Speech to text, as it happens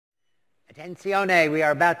Attenzione, we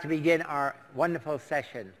are about to begin our wonderful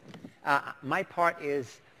session. My part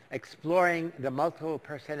is exploring the multiple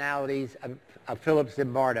personalities of Philip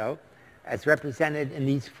Zimbardo as represented in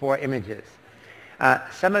these four images.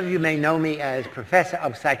 Some of you may know me as professor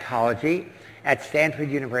of psychology at Stanford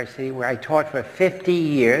University, where I taught for 50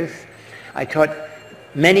 years. I taught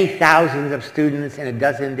many thousands of students in a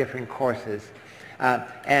dozen different courses.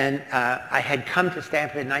 I had come to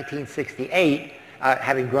Stanford in 1968,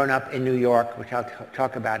 having grown up in New York, which I'll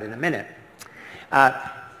talk about in a minute.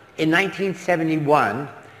 In 1971,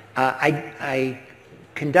 I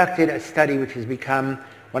conducted a study which has become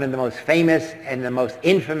one of the most famous and the most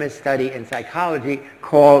infamous study in psychology,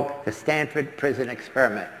 called the Stanford Prison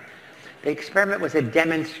Experiment. The experiment was a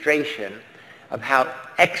demonstration of how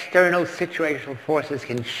external situational forces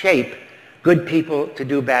can shape good people to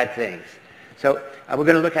do bad things. So we're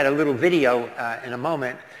going to look at a little video in a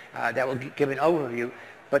moment that will give an overview.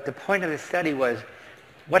 But the point of the study was,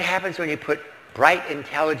 what happens when you put bright,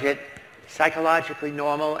 intelligent, psychologically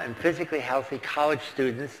normal, and physically healthy college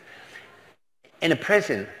students in a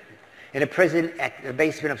prison at the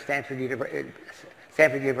basement of Stanford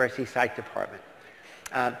University Psych Department.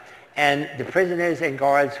 And the prisoners and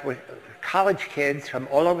guards were college kids from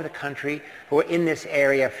all over the country who were in this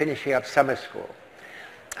area finishing up summer school.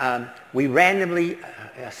 We randomly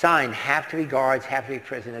assigned half to be guards, half to be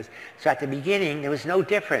prisoners. So at the beginning, there was no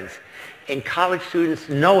difference in college students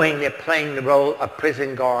knowing they're playing the role of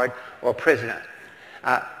prison guard or prisoner.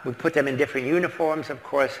 We put them in different uniforms, of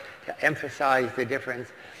course, to emphasize the difference.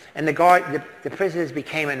 And the prisoners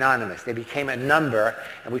became anonymous. They became a number,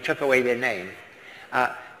 and we took away their name.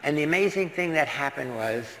 And the amazing thing that happened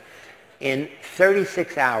was, in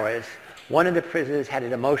 36 hours, one of the prisoners had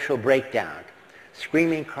an emotional breakdown,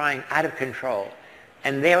 screaming, crying, out of control.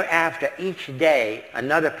 And thereafter, each day,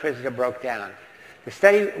 another prisoner broke down. The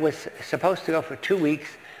study was supposed to go for 2 weeks.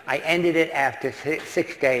 I ended it after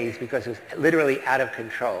 6 days because it was literally out of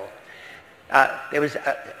control. There was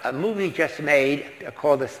a movie just made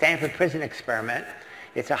called The Stanford Prison Experiment.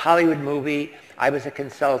 It's a Hollywood movie. I was a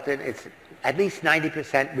consultant. It's at least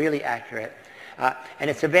 90% really accurate. And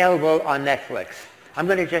it's available on Netflix. I'm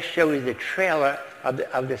going to just show you the trailer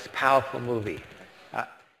of this powerful movie.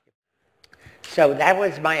 So that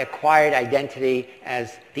was my acquired identity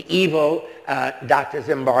as the evil Dr.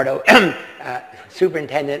 Zimbardo,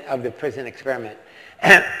 superintendent of the prison experiment.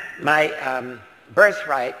 My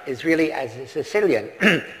birthright is really as a Sicilian,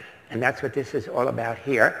 and that's what this is all about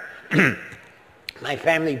here. My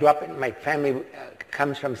family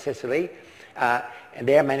comes from Sicily, and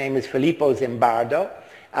there my name is Filippo Zimbardo,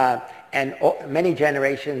 and many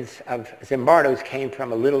generations of Zimbardos came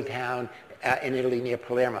from a little town in Italy near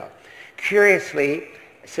Palermo. Curiously,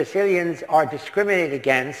 Sicilians are discriminated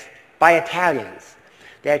against by Italians.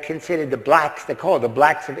 They're considered the blacks. They're called the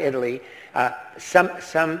blacks of Italy. Some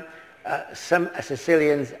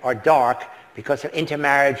Sicilians are dark because of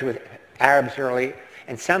intermarriage with Arabs early,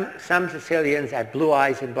 and some Sicilians have blue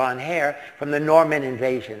eyes and blonde hair from the Norman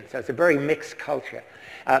invasion. So it's a very mixed culture.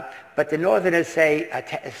 But the Northerners say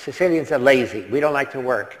Sicilians are lazy. We don't like to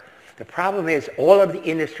work. The problem is all of the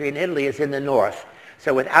industry in Italy is in the north.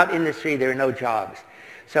 So without industry, there are no jobs.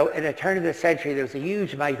 So in the turn of the century, there was a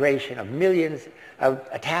huge migration of millions of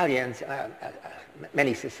Italians,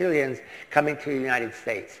 many Sicilians, coming to the United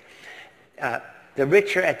States. The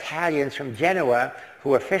richer Italians from Genoa, who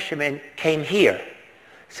were fishermen, came here.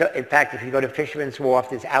 So in fact, if you go to Fisherman's Wharf,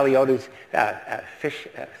 there's Aliotta's fish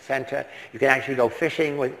center. You can actually go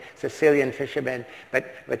fishing with Sicilian fishermen,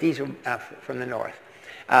 but these are from the north.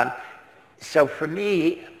 So for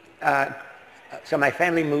me, so my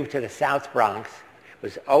family moved to the South Bronx. It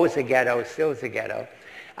was always a ghetto, still is a ghetto.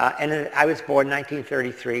 And I was born in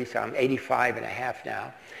 1933, so I'm 85 and a half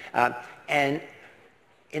now. And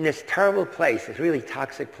in this terrible place, this really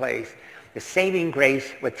toxic place, the saving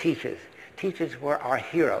grace were teachers. Teachers were our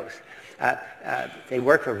heroes. They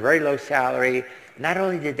worked for a very low salary. Not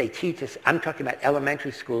only did they teach us, I'm talking about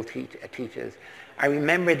elementary school teachers. I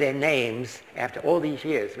remember their names after all these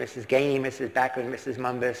years, Mrs. Gainey, Mrs. Backlund, Mrs.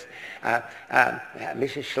 Mumbus,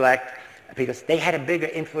 Mrs. Schlecht, because they had a bigger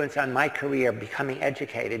influence on my career becoming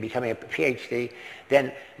educated, becoming a PhD,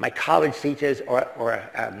 than my college teachers or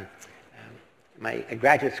my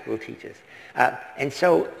graduate school teachers. And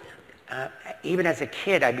so even as a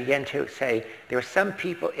kid, I began to say, there are some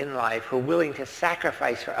people in life who are willing to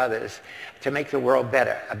sacrifice for others to make the world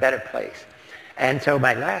better, a better place. And so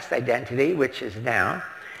my last identity, which is now,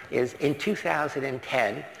 is in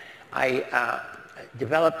 2010, I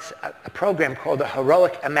developed a program called the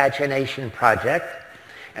Heroic Imagination Project.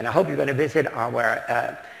 And I hope you're going to visit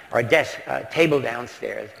our desk table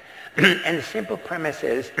downstairs. And the simple premise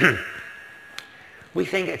is we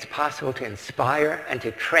think it's possible to inspire and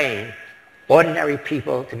to train ordinary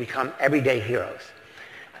people to become everyday heroes.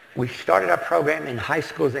 We started our program in high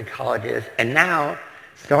schools and colleges, and now,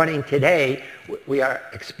 starting today, we are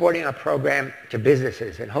exporting our program to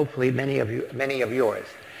businesses, and hopefully many of yours.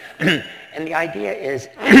 And the idea is,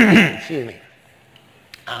 excuse me,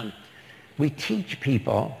 we teach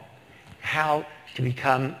people how to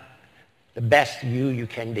become the best you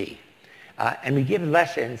can be. And we give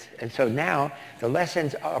lessons, and so now the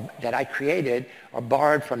lessons that I created are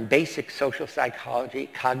borrowed from basic social psychology,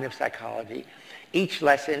 cognitive psychology. Each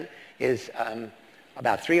lesson is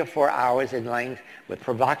about 3 or 4 hours in length with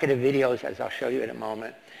provocative videos, as I'll show you in a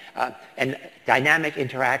moment, and dynamic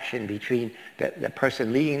interaction between the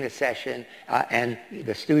person leading the session and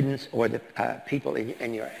the students or the people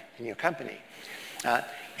in your company.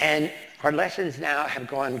 And our lessons now have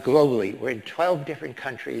gone globally. We're in 12 different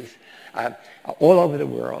countries all over the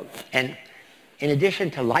world. And in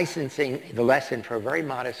addition to licensing the lesson for a very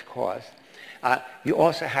modest cost, you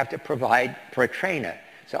also have to provide for a trainer.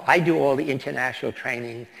 So I do all the international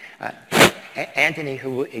training. Anthony,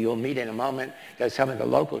 who you'll meet in a moment, does some of the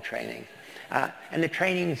local training. And the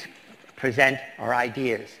trainings present our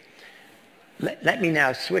ideas. Let me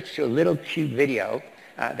now switch to a little cute video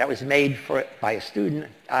that was made by a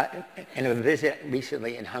student in a visit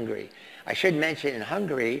recently in Hungary. I should mention in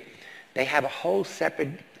Hungary, they have a whole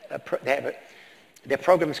separate, their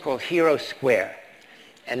program is called Hero Square.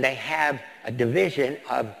 And they have a division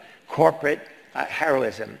of corporate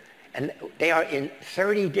heroism. And they are in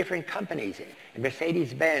 30 different companies, in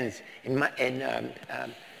Mercedes-Benz, in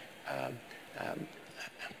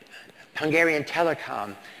Hungarian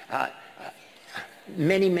Telecom,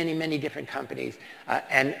 many different companies.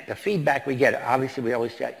 And the feedback we get, obviously we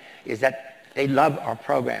always get, is that they love our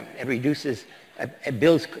program. It reduces, it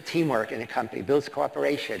builds teamwork in a company, builds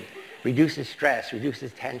cooperation, reduces stress,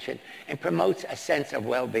 reduces tension, and promotes a sense of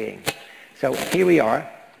well-being. So here we are.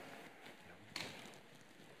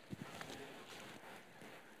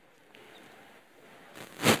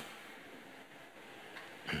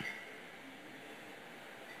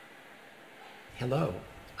 Hello,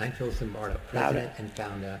 I'm Phil Zimbardo, President and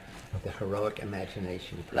founder of the Heroic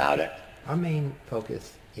Imagination Project. Louder. Our main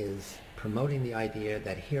focus is promoting the idea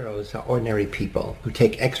that heroes are ordinary people who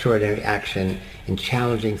take extraordinary action in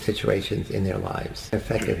challenging situations in their lives.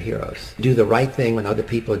 Effective heroes do the right thing when other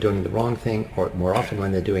people are doing the wrong thing, or more often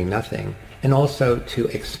when they're doing nothing, and also to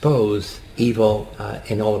expose evil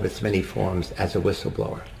in all of its many forms as a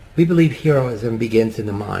whistleblower. We believe heroism begins in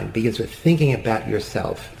the mind, begins with thinking about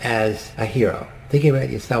yourself as a hero, thinking about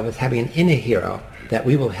yourself as having an inner hero that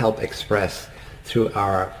we will help express through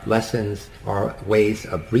our lessons, our ways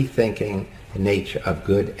of rethinking the nature of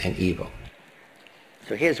good and evil.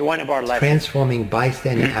 So here's one of our lessons. Transforming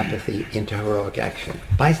bystander apathy into heroic action.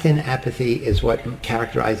 Bystander apathy is what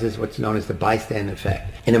characterizes what's known as the bystander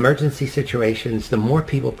effect. In emergency situations, the more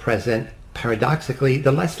people present, paradoxically,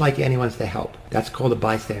 the less likely anyone's to help. That's called the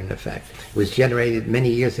bystander effect. It was generated many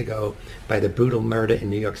years ago by the brutal murder in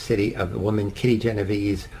New York City of the woman Kitty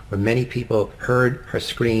Genovese, where many people heard her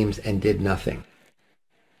screams and did nothing.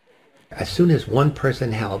 As soon as one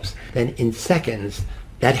person helps, then in seconds,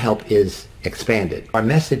 that help is expanded. Our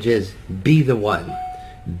message is, be the one.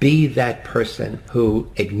 Be that person who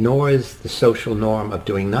ignores the social norm of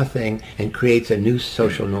doing nothing and creates a new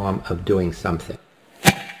social norm of doing something.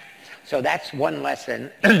 So that's one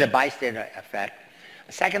lesson, the bystander effect.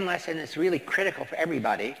 A second lesson is really critical for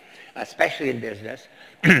everybody, especially in business.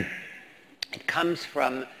 It comes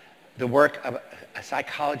from the work of a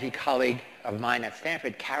psychology colleague of mine at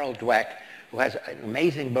Stanford, Carol Dweck, who has an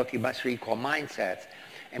amazing book you must read called Mindsets.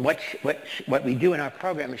 And what we do in our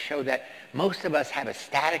program is show that most of us have a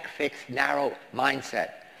static, fixed, narrow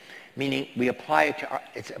mindset, meaning we apply it to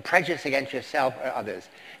it's a prejudice against yourself or others.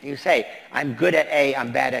 And you say, I'm good at A,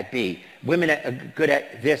 I'm bad at B. Women are good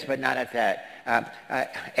at this, but not at that.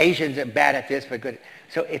 Asians are bad at this, but good.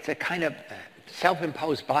 So it's a kind of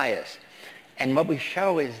self-imposed bias. And what we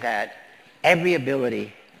show is that every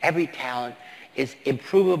ability, every talent is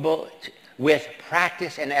improvable with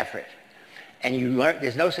practice and effort. And you learn,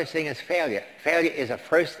 there's no such thing as failure. Failure is a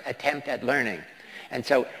first attempt at learning. And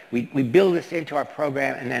so we build this into our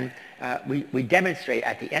program, and then we demonstrate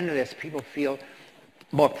at the end of this, people feel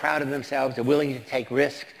more proud of themselves, they're willing to take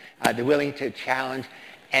risks, they're willing to challenge,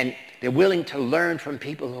 and they're willing to learn from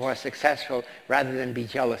people who are successful rather than be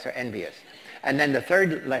jealous or envious. And then the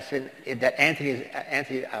third lesson that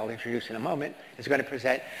Anthony, I'll introduce in a moment, is going to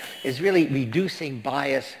present, is really reducing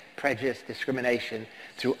bias, prejudice, discrimination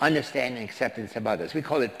through understanding and acceptance of others. We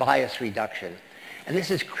call it bias reduction. And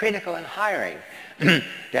this is critical in hiring.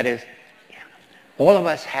 That is, all of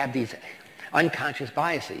us have these unconscious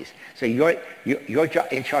biases. So you're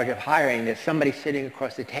in charge of hiring. There's somebody sitting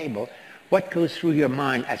across the table. What goes through your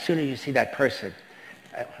mind as soon as you see that person?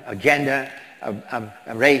 Of gender, of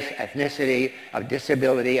race, ethnicity, of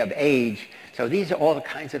disability, of age. So these are all the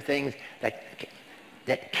kinds of things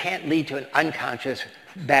that can't lead to an unconscious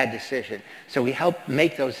bad decision. So we help you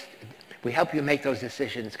make those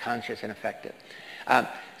decisions conscious and effective.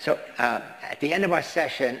 At the end of our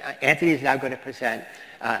session, Anthony is now going to present.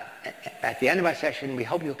 At the end of our session, we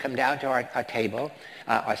hope you'll come down to our table.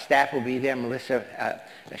 Our staff will be there, Melissa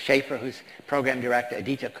Schaefer, who's program director,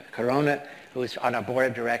 Adita Corona, who is on our board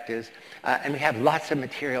of directors. And we have lots of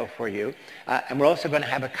material for you. And we're also going to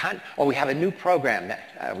have we have a new program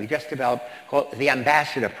that we just developed called the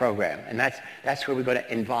Ambassador Program. And that's where we're going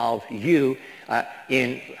to involve you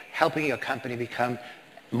in helping your company become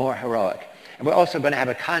more heroic. And we're also going to have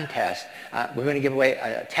a contest. We're going to give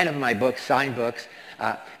away 10 of my books, signed books.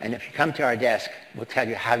 And if you come to our desk, we'll tell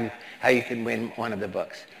you how you can win one of the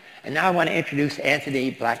books. And now I want to introduce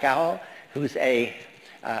Anthony BlackOwl, who's a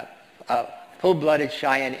full-blooded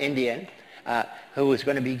Cheyenne Indian who is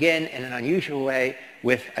going to begin in an unusual way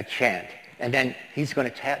with a chant. And then he's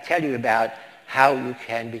going to tell you about how you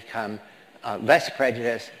can become less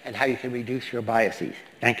prejudiced and how you can reduce your biases.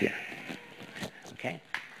 Thank you. Okay?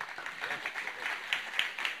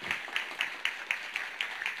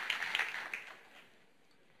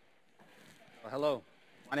 Well, hello.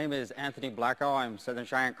 My name is Anthony BlackOwl. I'm Southern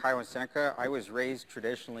Cheyenne, Kiowa, Seneca. I was raised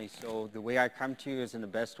traditionally, so the way I come to you is in the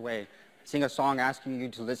best way. Sing a song asking you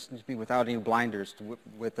to listen to me without any blinders,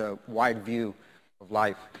 with a wide view of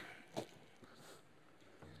life.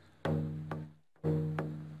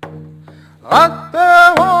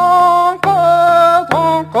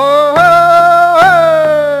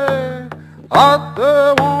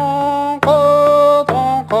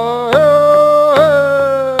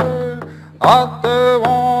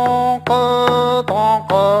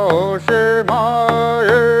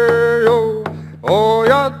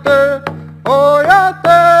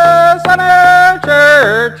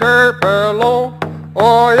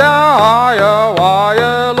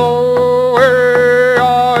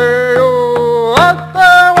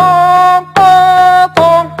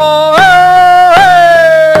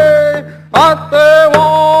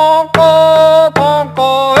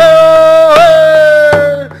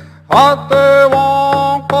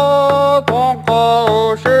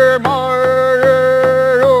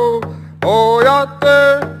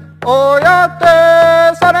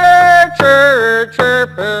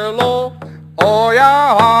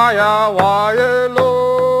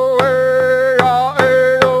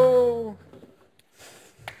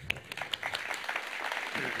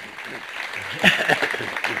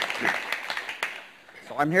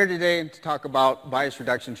 I'm here today to talk about bias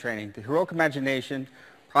reduction training. The Heroic Imagination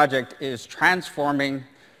project is transforming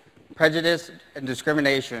prejudice and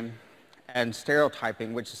discrimination and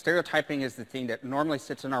stereotyping, which stereotyping is the thing that normally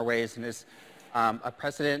sits in our ways and is a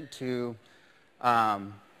precedent to a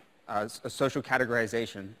social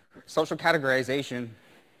categorization. Social categorization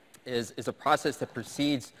is a process that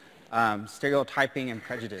precedes stereotyping and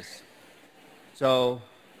prejudice. So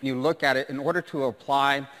when you look at it, in order to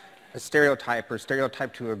apply a stereotype or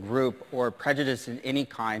stereotype to a group or prejudice in any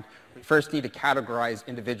kind, we first need to categorize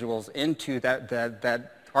individuals into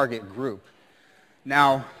that target group.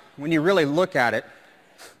 Now, when you really look at it,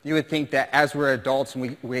 you would think that as we're adults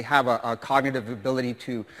and we have a cognitive ability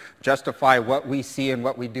to justify what we see and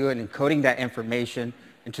what we do and encoding that information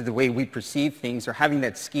into the way we perceive things, or having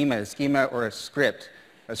that schema or a script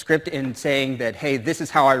in saying that, hey, this is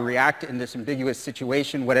how I react in this ambiguous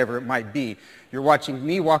situation, whatever it might be. You're watching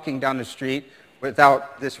me walking down the street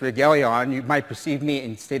without this regalia on. You might perceive me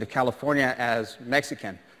in the state of California as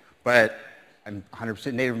Mexican, but I'm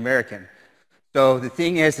 100% Native American. So the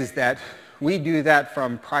thing is that we do that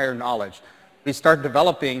from prior knowledge. We start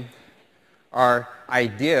developing our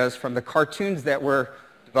ideas from the cartoons that were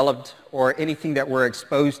developed or anything that we're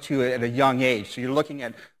exposed to at a young age. So you're looking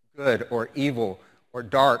at good or evil or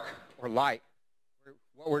dark or light.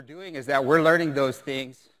 What we're doing is that we're learning those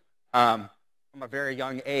things from a very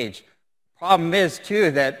young age. Problem is, too,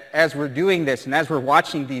 that as we're doing this and as we're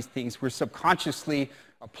watching these things, we're subconsciously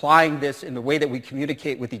applying this in the way that we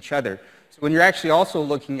communicate with each other. So when you're actually also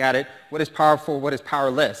looking at it, what is powerful, what is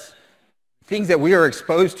powerless? Things that we are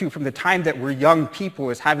exposed to from the time that we're young people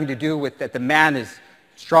is having to do with that the man is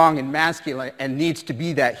strong and masculine and needs to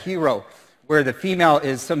be that hero, where the female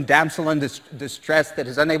is some damsel in distress that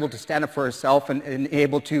is unable to stand up for herself and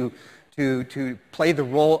able to to play the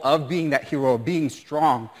role of being that hero, of being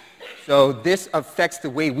strong. So this affects the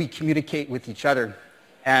way we communicate with each other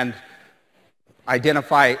and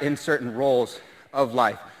identify in certain roles of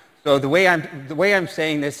life. So the way I'm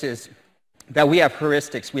saying this is that we have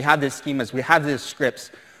heuristics, we have these schemas, we have these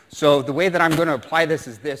scripts. So the way that I'm going to apply this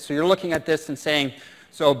is this. So you're looking at this and saying,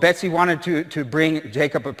 so Betsy wanted to bring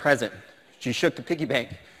Jacob a present. She shook the piggy bank,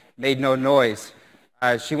 made no noise.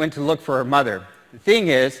 She went to look for her mother. The thing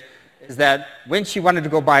is that when she wanted to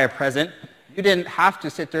go buy a present, you didn't have to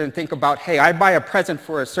sit there and think about, hey, I buy a present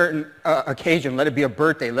for a certain occasion. Let it be a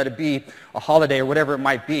birthday, let it be a holiday, or whatever it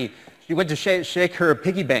might be. She went to shake her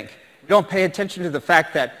piggy bank. We don't pay attention to the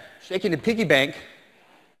fact that shaking the piggy bank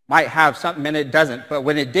might have something and it doesn't. But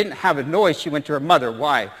when it didn't have a noise, she went to her mother.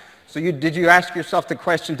 Why? So did you ask yourself the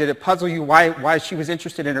question, did it puzzle you why she was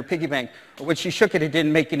interested in her piggy bank? Or when she shook it, it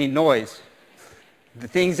didn't make any noise? The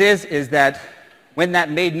thing is that when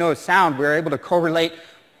that made no sound, we were able to correlate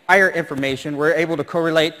higher information. We're able to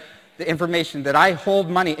correlate the information that I hold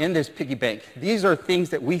money in this piggy bank. These are things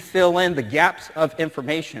that we fill in the gaps of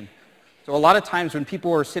information. So a lot of times when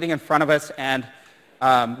people are sitting in front of us and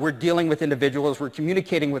we're dealing with individuals, we're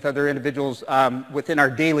communicating with other individuals within our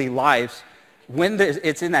daily lives, when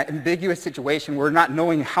it's in that ambiguous situation, we're not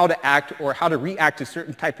knowing how to act or how to react to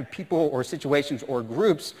certain type of people or situations or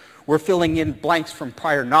groups, we're filling in blanks from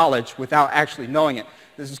prior knowledge without actually knowing it.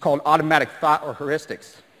 This is called automatic thought or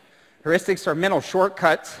heuristics. Heuristics are mental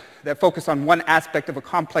shortcuts that focus on one aspect of a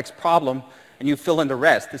complex problem and you fill in the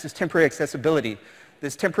rest. This is temporary accessibility.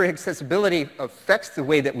 This temporary accessibility affects the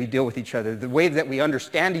way that we deal with each other, the way that we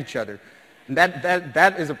understand each other. And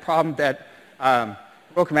that is a problem that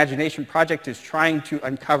Heroic Imagination Project is trying to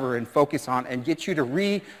uncover and focus on and get you to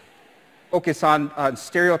refocus on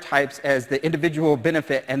stereotypes as the individual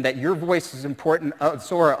benefit and that your voice is important,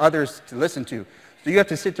 so are others to listen to. So you have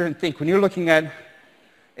to sit there and think, when you're looking at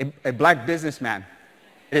a black businessman,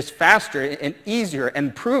 it is faster and easier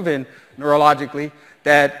and proven neurologically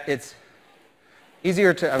that it's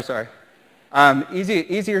easier to,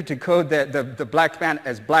 easier to code the black man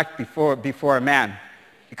as black before a man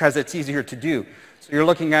because it's easier to do. So you're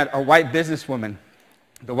looking at a white businesswoman.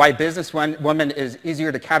 The white businesswoman is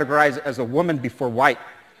easier to categorize as a woman before white.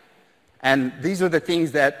 And these are the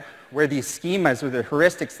things where these schemas or the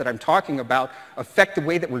heuristics that I'm talking about affect the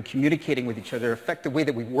way that we're communicating with each other, affect the way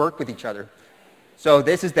that we work with each other. So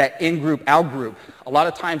this is that in-group, out-group. A lot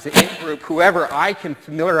of times the in-group, whoever I can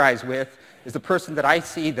familiarize with, is the person that I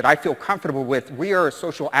see, that I feel comfortable with. We are a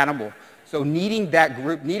social animal. So needing that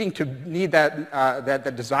group, need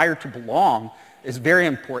that desire to belong is very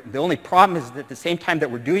important. The only problem is that at the same time that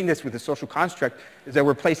we're doing this with the social construct is that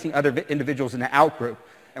we're placing other individuals in the out-group.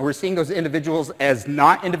 And we're seeing those individuals as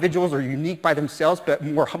not individuals or unique by themselves, but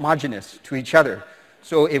more homogenous to each other.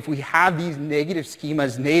 So if we have these negative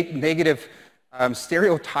schemas, negative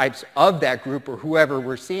stereotypes of that group or whoever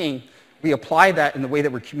we're seeing, we apply that in the way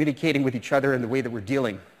that we're communicating with each other and the way that we're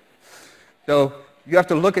dealing. So you have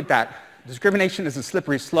to look at that. Discrimination is a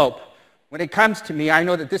slippery slope. When it comes to me, I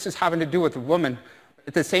know that this is having to do with a woman.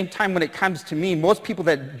 At the same time, when it comes to me, most people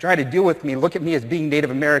that try to deal with me look at me as being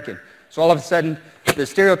Native American. So all of a sudden, the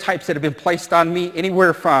stereotypes that have been placed on me,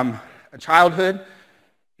 anywhere from a childhood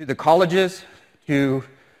to the colleges to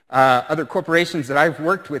other corporations that I've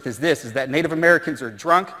worked with is that Native Americans are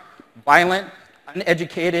drunk, violent,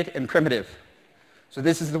 uneducated, and primitive. So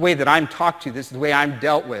this is the way that I'm talked to. This is the way I'm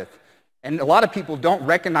dealt with. And a lot of people don't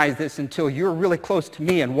recognize this until you're really close to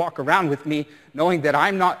me and walk around with me knowing that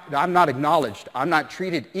I'm not acknowledged. I'm not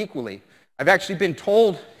treated equally. I've actually been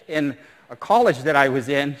told in a college that I was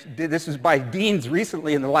in, this was by deans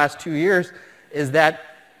recently in the last 2 years, is that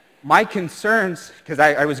my concerns, because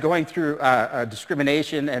I was going through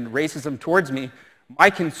discrimination and racism towards me,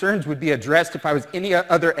 my concerns would be addressed if I was any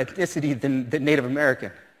other ethnicity than Native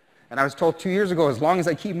American. And I was told 2 years ago, as long as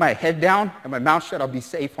I keep my head down and my mouth shut, I'll be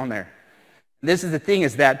safe on there. And this is the thing,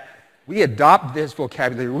 is that we adopt this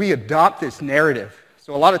vocabulary, we adopt this narrative.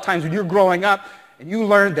 So a lot of times when you're growing up and you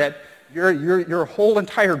learn that your whole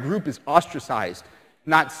entire group is ostracized,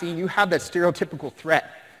 not seen, you have that stereotypical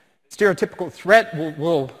threat. Stereotypical threat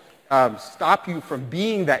will stop you from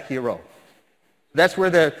being that hero. That's where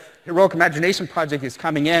the Heroic Imagination Project is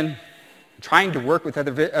coming in, trying to work with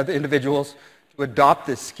other individuals to adopt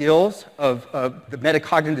the skills of the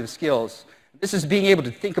metacognitive skills. This is being able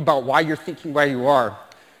to think about why you're thinking why you are.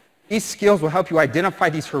 These skills will help you identify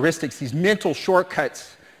these heuristics, these mental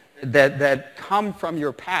shortcuts that come from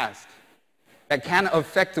your past, that can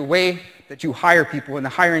affect the way that you hire people and the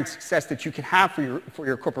hiring success that you can have for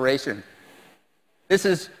your corporation. This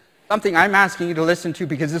is something I'm asking you to listen to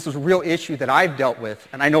because this is a real issue that I've dealt with.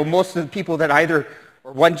 And I know most of the people that either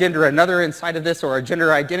are one gender or another inside of this or a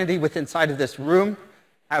gender identity within inside of this room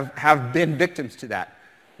have been victims to that.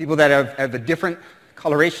 People that have different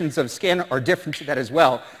colorations of skin are different to that as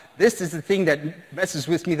well. This is the thing that messes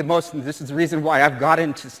with me the most, and this is the reason why I've got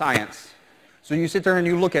into science. So you sit there and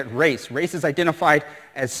you look at race. Race is identified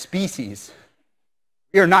as species.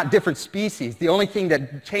 We are not different species. The only thing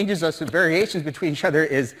that changes us, the variations between each other,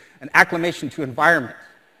 is an acclimation to environment,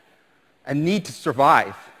 a need to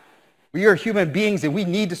survive. We are human beings and we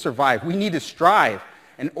need to survive. We need to strive.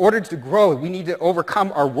 In order to grow, we need to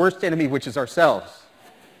overcome our worst enemy, which is ourselves.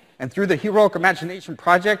 And through the Heroic Imagination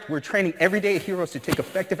Project, we're training everyday heroes to take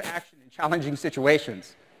effective action in challenging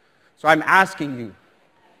situations. So I'm asking you,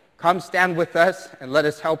 come stand with us and let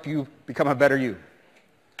us help you become a better you.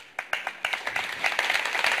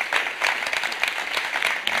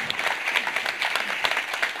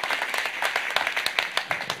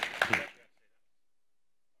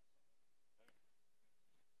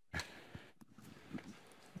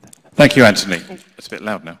 Thank you, Anthony. It's a bit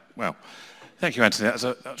loud now. Wow. Thank you, Anthony.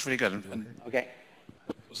 That's really good. Okay.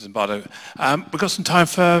 Zimbardo. We've got some time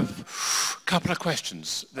for a couple of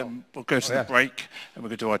questions. Then we'll go to the break and we're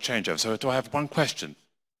going to do our changeover. So do I have one question?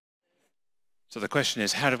 So the question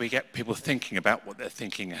is, how do we get people thinking about what they're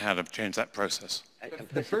thinking and how to change that process?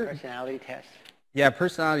 The personality test? Yeah,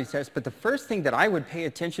 personality test. But the first thing that I would pay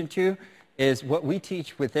attention to is what we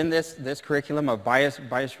teach within this curriculum of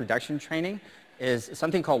bias reduction training is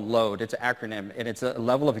something called LOAD. It's an acronym, and it's a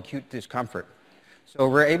level of acute discomfort. So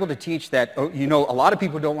we're able to teach that, you know, a lot of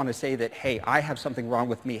people don't want to say that, hey, I have something wrong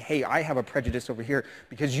with me. Hey, I have a prejudice over here,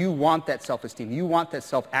 because you want that self-esteem. You want that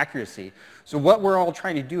self-accuracy. So what we're all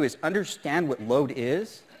trying to do is understand what LOAD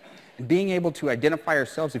is and being able to identify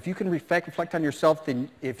ourselves. If you can reflect on yourself, then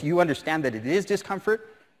if you understand that it is discomfort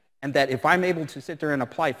and that if I'm able to sit there and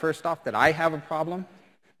apply first off that I have a problem,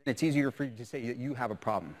 then it's easier for you to say that you have a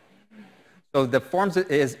problem. So the forms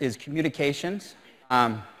is communications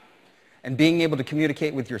and being able to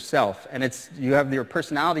communicate with yourself. And you have your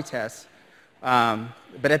personality tests,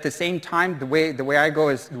 but at the same time, the way I go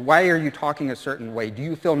is, why are you talking a certain way? Do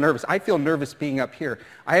you feel nervous? I feel nervous being up here.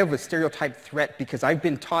 I have a stereotype threat because I've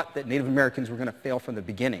been taught that Native Americans were going to fail from the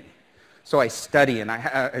beginning. So I study, and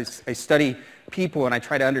I study people, and I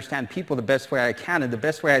try to understand people the best way I can. And the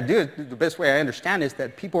best way I do it, the best way I understand is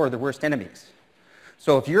that people are the worst enemies.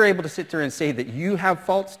 So if you're able to sit there and say that you have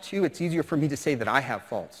faults too, it's easier for me to say that I have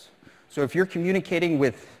faults. So if you're communicating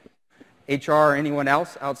with HR or anyone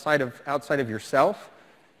else outside of yourself,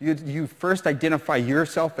 you first identify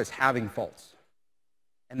yourself as having faults.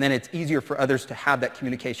 And then it's easier for others to have that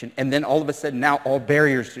communication. And then all of a sudden now all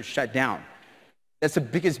barriers just shut down. That's the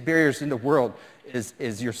biggest barriers in the world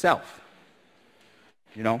is yourself.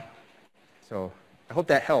 You know? So I hope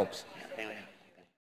that helps.